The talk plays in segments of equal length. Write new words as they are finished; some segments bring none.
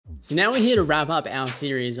So now we're here to wrap up our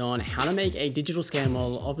series on how to make a digital scale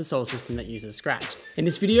model of the solar system that uses Scratch. In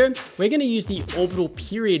this video, we're going to use the orbital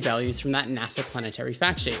period values from that NASA planetary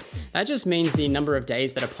fact sheet. That just means the number of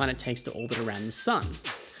days that a planet takes to orbit around the sun.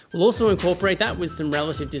 We'll also incorporate that with some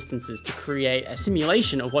relative distances to create a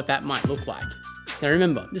simulation of what that might look like. Now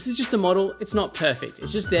remember, this is just a model, it's not perfect,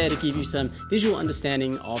 it's just there to give you some visual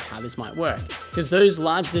understanding of how this might work. Because those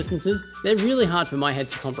large distances, they're really hard for my head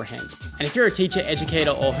to comprehend. And if you're a teacher,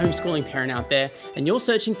 educator, or homeschooling parent out there, and you're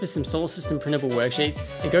searching for some solar system printable worksheets,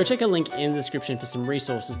 then go check a link in the description for some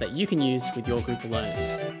resources that you can use with your group of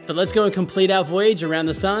learners. But let's go and complete our voyage around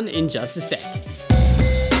the sun in just a sec.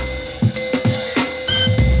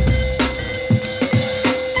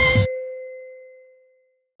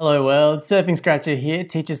 Hello world, Surfing Scratcher here,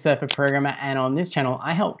 teacher, surfer, programmer, and on this channel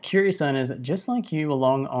I help curious learners just like you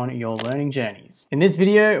along on your learning journeys. In this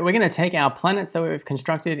video, we're going to take our planets that we've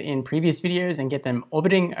constructed in previous videos and get them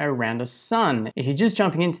orbiting around a sun. If you're just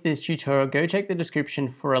jumping into this tutorial, go check the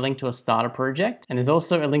description for a link to a starter project, and there's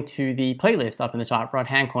also a link to the playlist up in the top right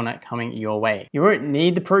hand corner coming your way. You won't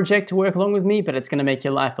need the project to work along with me, but it's going to make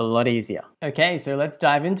your life a lot easier. Okay, so let's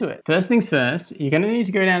dive into it. First things first, you're going to need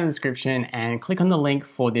to go down in the description and click on the link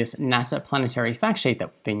for this NASA planetary fact sheet that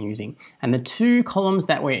we've been using. And the two columns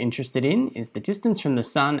that we're interested in is the distance from the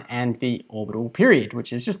sun and the orbital period,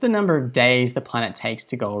 which is just the number of days the planet takes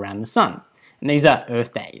to go around the sun. And these are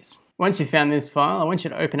Earth days. Once you've found this file, I want you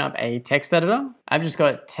to open up a text editor. I've just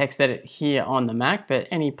got text edit here on the Mac, but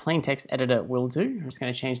any plain text editor will do. I'm just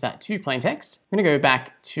going to change that to plain text. I'm going to go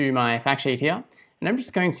back to my fact sheet here, and I'm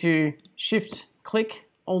just going to shift click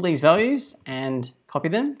all these values and copy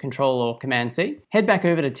them, Control or Command C. Head back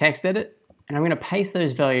over to text edit, and I'm going to paste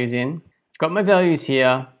those values in. I've got my values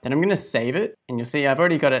here, then I'm going to save it, and you'll see I've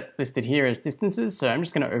already got it listed here as distances, so I'm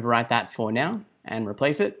just going to overwrite that for now and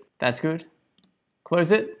replace it. That's good.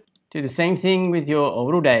 Close it. Do the same thing with your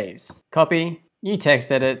orbital days. Copy, new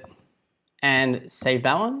text edit, and save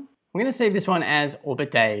that one. I'm going to save this one as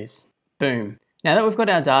orbit days. Boom. Now that we've got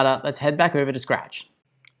our data, let's head back over to Scratch.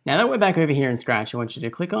 Now that we're back over here in Scratch, I want you to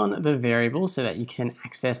click on the variables so that you can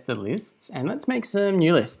access the lists, and let's make some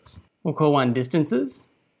new lists. We'll call one distances.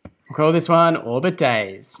 We'll call this one orbit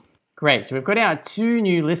days. Great, so we've got our two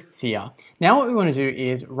new lists here. Now what we want to do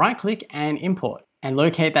is right click and import and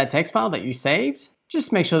locate that text file that you saved.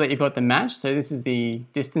 Just make sure that you've got the match. So this is the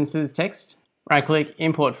distances text. Right click,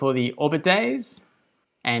 import for the orbit days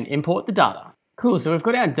and import the data. Cool, so we've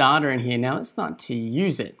got our data in here. Now let's start to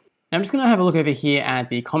use it. Now I'm just going to have a look over here at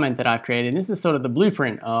the comment that I've created. This is sort of the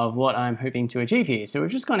blueprint of what I'm hoping to achieve here. So we've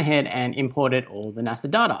just gone ahead and imported all the NASA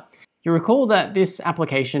data. You'll recall that this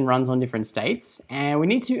application runs on different states, and we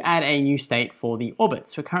need to add a new state for the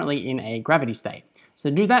orbits. We're currently in a gravity state. So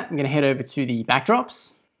to do that, I'm going to head over to the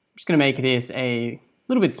backdrops. I'm just going to make this a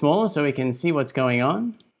little bit smaller so we can see what's going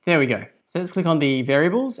on. There we go. So let's click on the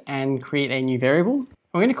variables and create a new variable.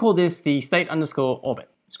 We're going to call this the state underscore orbit.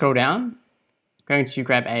 Scroll down. Going to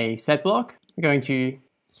grab a set block. We're going to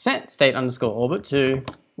set state underscore orbit to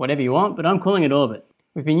whatever you want, but I'm calling it orbit.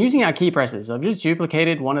 We've been using our key presses. I've just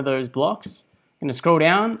duplicated one of those blocks. I'm going to scroll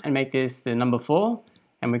down and make this the number 4,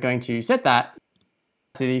 and we're going to set that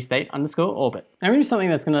to the state underscore orbit. Now we're going to do something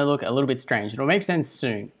that's going to look a little bit strange. It'll make sense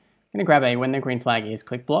soon. I'm going to grab a when the green flag is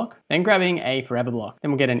click block, then grabbing a forever block.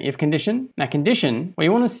 Then we'll get an if condition. Now condition, we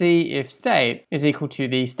want to see if state is equal to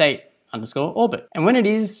the state underscore orbit. And when it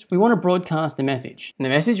is, we want to broadcast a message. And the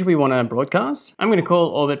message we want to broadcast, I'm going to call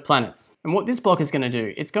orbit planets. And what this block is going to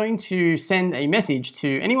do, it's going to send a message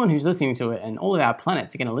to anyone who's listening to it, and all of our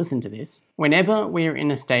planets are going to listen to this whenever we're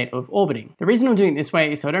in a state of orbiting. The reason I'm doing it this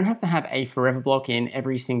way is so I don't have to have a forever block in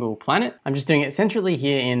every single planet. I'm just doing it centrally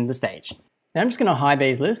here in the stage. Now I'm just going to hide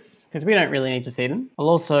these lists because we don't really need to see them. I'll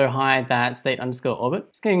also hide that state underscore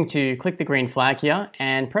orbit. Just going to click the green flag here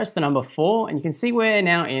and press the number 4, and you can see we're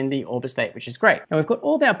now in the orbit state, which is great. Now we've got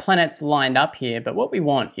all of our planets lined up here, but what we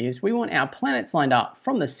want is we want our planets lined up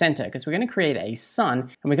from the center because we're going to create a sun,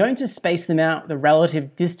 and we're going to space them out the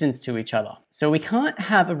relative distance to each other. So we can't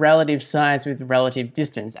have a relative size with relative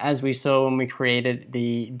distance as we saw when we created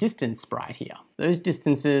the distance sprite here. Those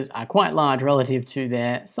distances are quite large relative to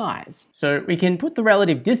their size. So we can put the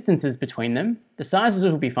relative distances between them. The sizes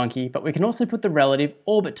will be funky, but we can also put the relative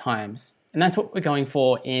orbit times. And that's what we're going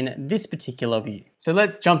for in this particular view. So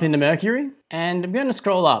let's jump into Mercury, and I'm going to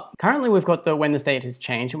scroll up. Currently we've got the when the state has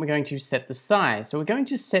changed, and we're going to set the size. So we're going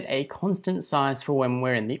to set a constant size for when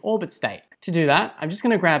we're in the orbit state. To do that, I'm just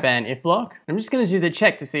going to grab an if block. I'm just going to do the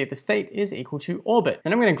check to see if the state is equal to orbit.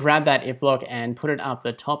 And I'm going to grab that if block and put it up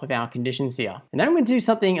the top of our conditions here. And then I'm going to do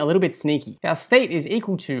something a little bit sneaky. If our state is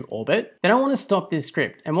equal to orbit, then I want to stop this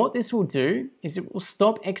script. And what this will do is it will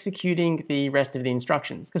stop executing the rest of the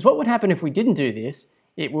instructions. Because what would happen if we didn't do this?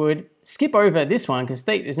 It would skip over this one because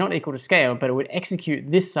state is not equal to scale, but it would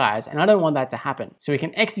execute this size, and I don't want that to happen. So we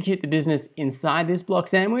can execute the business inside this block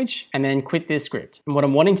sandwich and then quit this script. And what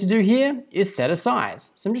I'm wanting to do here is set a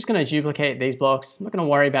size. So I'm just going to duplicate these blocks. I'm not going to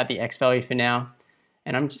worry about the X value for now.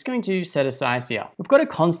 And I'm just going to set a size here. We've got a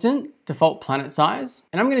constant default planet size,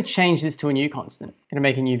 and I'm going to change this to a new constant. I'm going to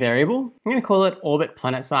make a new variable. I'm going to call it orbit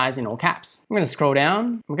planet size in all caps. I'm going to scroll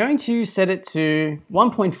down. I'm going to set it to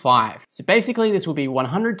 1.5. So basically this will be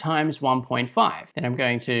 100 times 1.5. Then I'm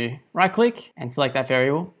going to right click and select that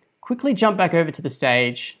variable. Quickly jump back over to the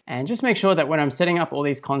stage and just make sure that when I'm setting up all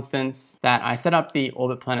these constants that I set up the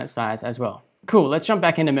orbit planet size as well. Cool, let's jump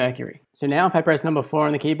back into Mercury. So now if I press number 4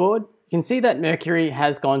 on the keyboard, you can see that Mercury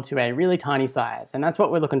has gone to a really tiny size, and that's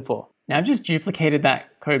what we're looking for. Now I've just duplicated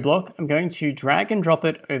that code block. I'm going to drag and drop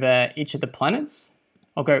it over each of the planets.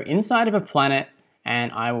 I'll go inside of a planet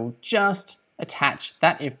and I will just attach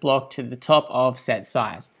that if block to the top of set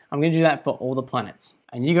size. I'm going to do that for all the planets.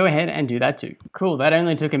 And you go ahead and do that too. Cool, that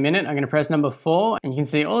only took a minute. I'm going to press number 4 and you can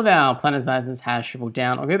see all of our planet sizes has shriveled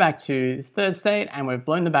down. I'll go back to this third state and we've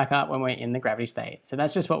blown them back up when we're in the gravity state. So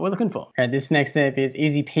that's just what we're looking for. Okay, this next step is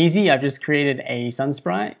easy peasy. I've just created a sun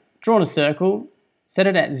sprite, drawn a circle, set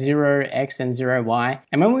it at 0x and 0y.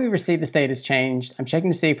 And when we receive the state has changed, I'm checking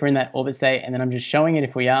to see if we're in that orbit state, and then I'm just showing it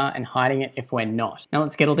if we are and hiding it if we're not. Now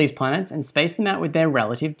let's get all these planets and space them out with their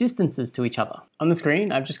relative distances to each other. On the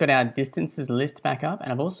screen, I've just got our distances list back up,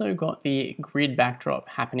 and I've also got the grid backdrop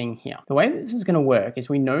happening here. The way this is gonna work is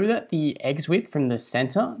we know that the eggs width from the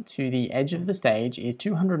center to the edge of the stage is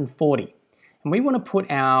 240. And we wanna put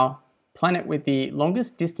our planet with the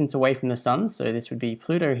longest distance away from the sun, so this would be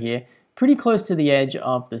Pluto here, pretty close to the edge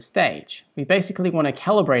of the stage. We basically want to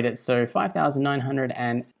calibrate it, so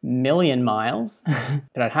 5,900 million miles,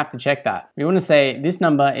 but I'd have to check that. We want to say this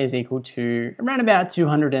number is equal to around about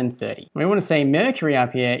 230. We want to say Mercury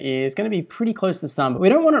up here is going to be pretty close to the sun, but we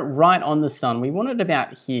don't want it right on the sun. We want it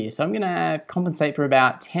about here, so I'm going to compensate for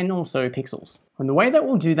about 10 or so pixels. And the way that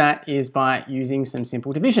we'll do that is by using some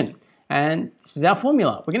simple division. And this is our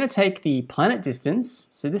formula. We're going to take the planet distance,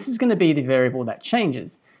 so this is going to be the variable that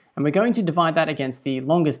changes. And we're going to divide that against the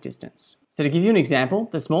longest distance. So to give you an example,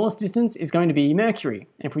 the smallest distance is going to be Mercury.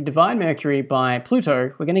 And if we divide Mercury by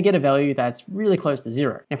Pluto, we're going to get a value that's really close to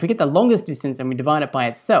 0. And if we get the longest distance and we divide it by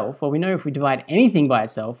itself, well, we know if we divide anything by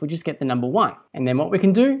itself, we just get the number 1. And then what we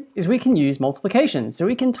can do is we can use multiplication. So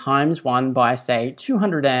we can times 1 by, say,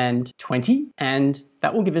 220, and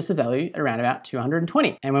that will give us a value around about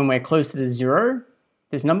 220. And when we're closer to 0,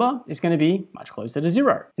 this number is going to be much closer to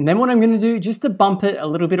 0. And then what I'm going to do, just to bump it a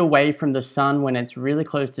little bit away from the sun when it's really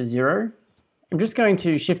close to 0, I'm just going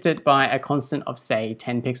to shift it by a constant of, say,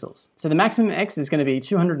 10 pixels. So the maximum X is going to be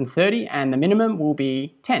 230 and the minimum will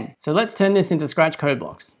be 10. So let's turn this into Scratch code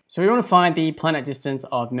blocks. So we want to find the planet distance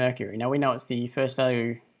of Mercury. Now we know it's the first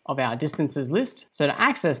value of our distances list. So to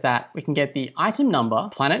access that, we can get the item number,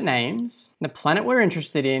 planet names. The planet we're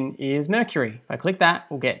interested in is Mercury. If I click that,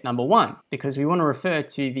 we'll get number 1 because we want to refer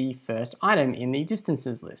to the first item in the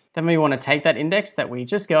distances list. Then we want to take that index that we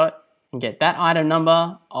just got and get that item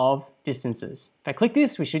number of distances. If I click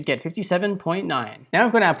this, we should get 57.9. Now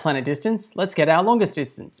we've got our planet distance, let's get our longest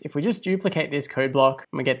distance. If we just duplicate this code block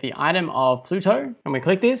and we get the item of Pluto and we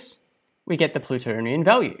click this, we get the Plutonian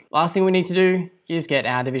value. Last thing we need to do is get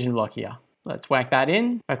our division block here. Let's whack that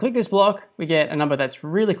in. If I click this block, we get a number that's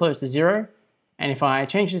really close to 0. And if I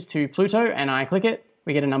change this to Pluto and I click it,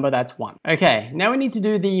 we get a number that's 1. Okay, now we need to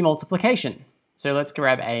do the multiplication. So let's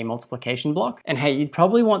grab a multiplication block. And hey, you'd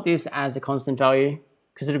probably want this as a constant value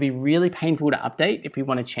because it'll be really painful to update if we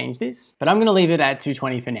want to change this. But I'm going to leave it at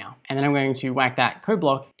 220 for now. And then I'm going to whack that code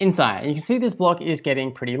block inside. And you can see this block is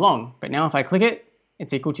getting pretty long. But now if I click it,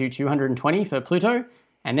 it's equal to 220 for Pluto.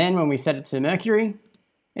 And then when we set it to Mercury,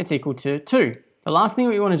 it's equal to 2. The last thing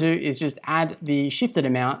we want to do is just add the shifted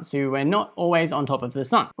amount so we're not always on top of the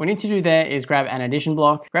sun. What we need to do there is grab an addition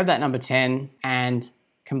block, grab that number 10, and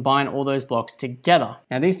combine all those blocks together.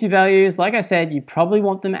 Now these two values, like I said, you probably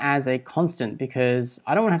want them as a constant because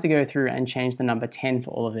I don't want to have to go through and change the number 10 for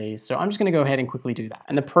all of these. So I'm just going to go ahead and quickly do that.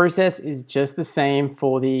 And the process is just the same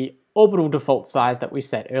for the orbital default size that we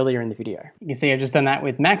set earlier in the video. You can see I've just done that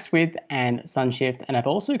with max width and sun shift, and I've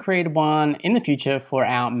also created one in the future for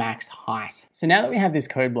our max height. So now that we have this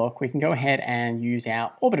code block, we can go ahead and use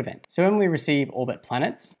our orbit event. So when we receive orbit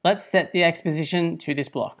planets, let's set the X position to this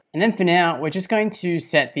block. And then for now, we're just going to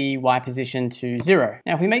set the Y position to 0.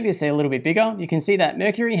 Now, if we make this a little bit bigger, you can see that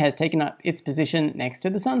Mercury has taken up its position next to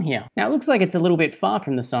the sun here. Now, it looks like it's a little bit far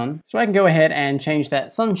from the sun, so I can go ahead and change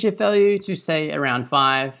that sun shift value to say around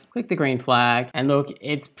 5, click the green flag, and look,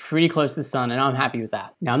 it's pretty close to the sun, and I'm happy with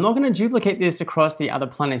that. Now, I'm not going to duplicate this across the other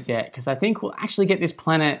planets yet, because I think we'll actually get this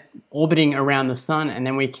planet orbiting around the sun, and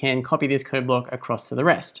then we can copy this code block across to the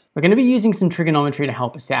rest. We're going to be using some trigonometry to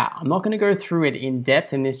help us out. I'm not going to go through it in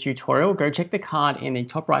depth in this tutorial. Go check the card in the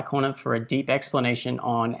top right corner for a deep explanation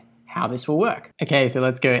on how this will work. Okay, so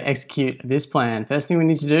let's go execute this plan. First thing we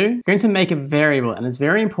need to do, we're going to make a variable, and it's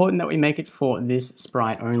very important that we make it for this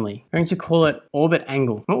sprite only. We're going to call it orbit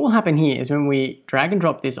angle. What will happen here is when we drag and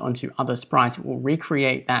drop this onto other sprites, it will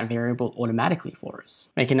recreate that variable automatically for us,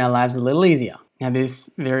 making our lives a little easier. Now this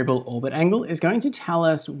variable orbit angle is going to tell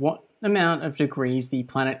us what amount of degrees the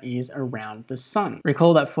planet is around the sun.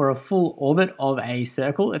 Recall that for a full orbit of a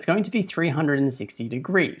circle, it's going to be 360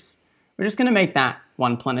 degrees. We're just going to make that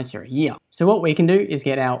one planetary year. So what we can do is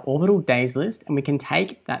get our orbital days list, and we can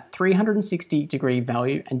take that 360 degree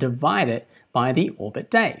value and divide it by the orbit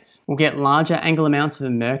days. We'll get larger angle amounts for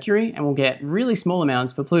Mercury, and we'll get really small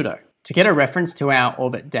amounts for Pluto. To get a reference to our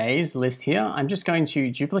orbit days list here, I'm just going to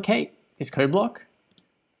duplicate this code block,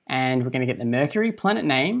 and we're going to get the Mercury planet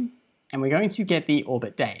name, and we're going to get the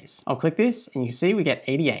orbit days. I'll click this, and you can see we get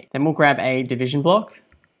 88. Then we'll grab a division block.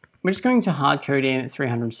 We're just going to hard code in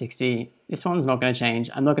 360. This one's not going to change.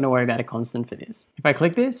 I'm not going to worry about a constant for this. If I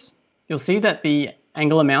click this, you'll see that the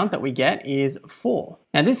angle amount that we get is 4.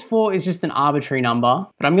 Now this 4 is just an arbitrary number,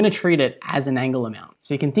 but I'm going to treat it as an angle amount.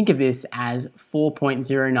 So you can think of this as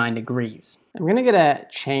 4.09 degrees. I'm going to get a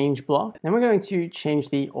change block, then we're going to change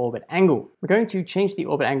the orbit angle. We're going to change the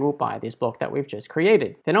orbit angle by this block that we've just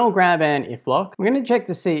created. Then I'll grab an if block. We're going to check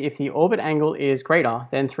to see if the orbit angle is greater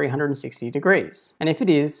than 360 degrees. And if it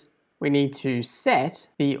is, we need to set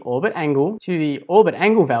the orbit angle to the orbit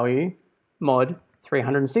angle value mod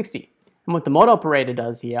 360. And what the mod operator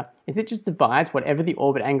does here is it just divides whatever the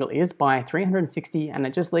orbit angle is by 360, and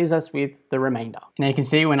it just leaves us with the remainder. And you can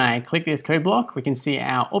see when I click this code block, we can see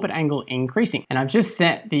our orbit angle increasing. And I've just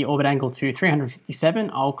set the orbit angle to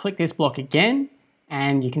 357. I'll click this block again,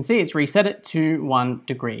 and you can see it's reset it to 1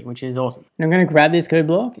 degree, which is awesome. And I'm going to grab this code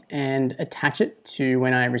block and attach it to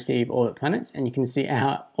when I receive orbit planets, and you can see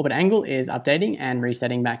our orbit angle is updating and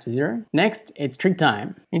resetting back to 0. Next, it's trig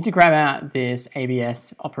time. You need to grab out this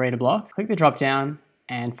ABS operator block, click the drop down,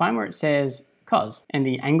 and find where it says cos. And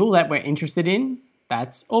the angle that we're interested in,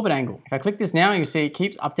 that's orbit angle. If I click this now, you'll see it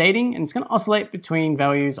keeps updating, and it's going to oscillate between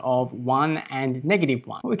values of 1 and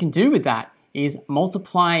 -1. What we can do with that is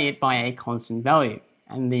multiply it by a constant value.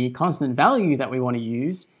 And the constant value that we want to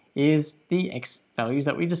use is the X values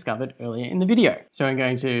that we discovered earlier in the video. So I'm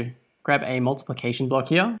going to grab a multiplication block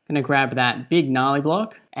here. I'm going to grab that big gnarly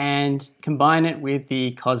block and combine it with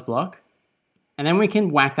the cos block. And then we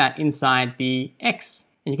can whack that inside the X.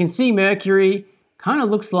 And you can see Mercury kind of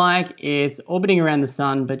looks like it's orbiting around the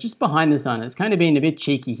sun, but just behind the sun. It's kind of being a bit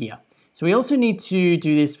cheeky here. So we also need to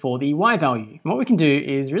do this for the Y value. And what we can do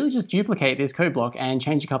is really just duplicate this code block and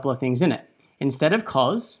change a couple of things in it. Instead of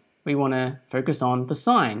cos, we want to focus on the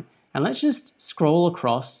sine. And let's just scroll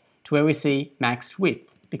across to where we see max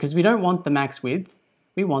width, because we don't want the max width,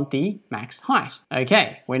 we want the max height.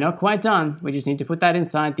 Okay, we're not quite done. We just need to put that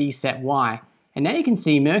inside the set Y. And now you can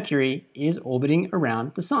see Mercury is orbiting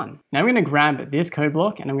around the sun. Now I'm going to grab this code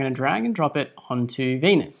block and I'm going to drag and drop it onto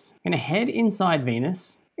Venus. I'm going to head inside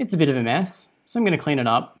Venus. It's a bit of a mess, so I'm going to clean it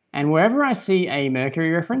up. And wherever I see a Mercury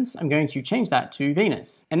reference, I'm going to change that to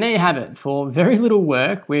Venus. And there you have it. For very little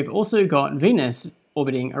work, we've also got Venus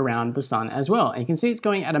orbiting around the sun as well. And you can see it's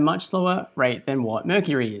going at a much slower rate than what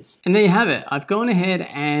Mercury is. And there you have it. I've gone ahead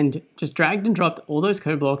and just dragged and dropped all those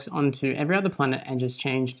code blocks onto every other planet and just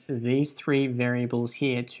changed these 3 variables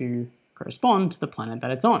here to correspond to the planet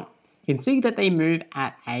that it's on. You can see that they move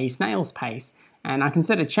at a snail's pace. And I can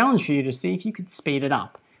set a challenge for you to see if you could speed it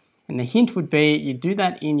up. And the hint would be you do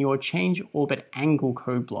that in your change orbit angle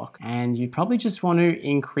code block, and you probably just want to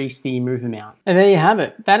increase the move amount. And there you have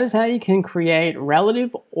it. That is how you can create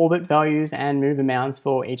relative orbit values and move amounts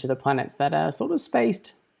for each of the planets that are sort of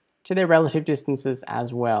spaced to their relative distances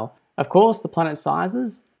as well. Of course, the planet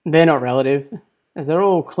sizes, they're not relative, as they're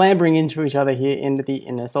all clambering into each other here into the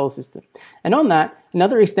inner solar system. And on that,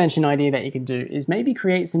 another extension idea that you could do is maybe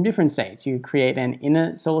create some different states. You could create an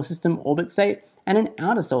inner solar system orbit state and an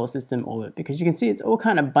outer solar system orbit, because you can see it's all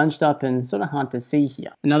kind of bunched up and sort of hard to see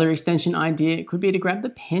here. Another extension idea could be to grab the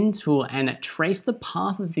pen tool and trace the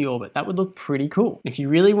path of the orbit. That would look pretty cool. If you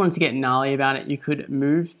really wanted to get gnarly about it, you could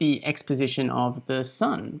move the X position of the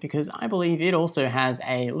sun, because I believe it also has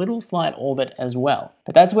a little slight orbit as well.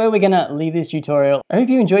 But that's where we're gonna leave this tutorial. I hope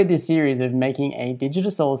you enjoyed this series of making a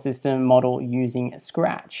digital solar system model using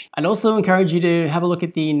Scratch. I'd also encourage you to have a look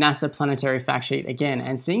at the NASA planetary fact sheet again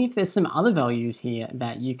and seeing if there's some other values here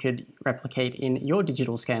that you could replicate in your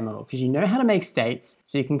digital scale model, because you know how to make states,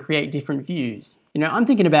 so you can create different views. You know, I'm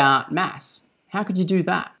thinking about mass. How could you do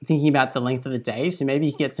that? Thinking about the length of the day, so maybe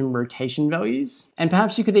you could get some rotation values. And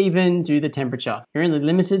perhaps you could even do the temperature. You're only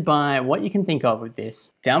limited by what you can think of with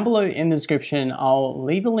this. Down below in the description, I'll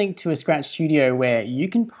leave a link to a Scratch Studio where you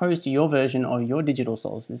can post your version of your digital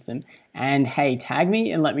solar system. And hey, tag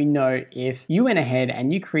me and let me know if you went ahead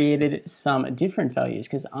and you created some different values,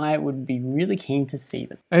 because I would be really keen to see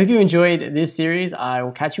them. I hope you enjoyed this series. I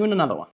will catch you in another one.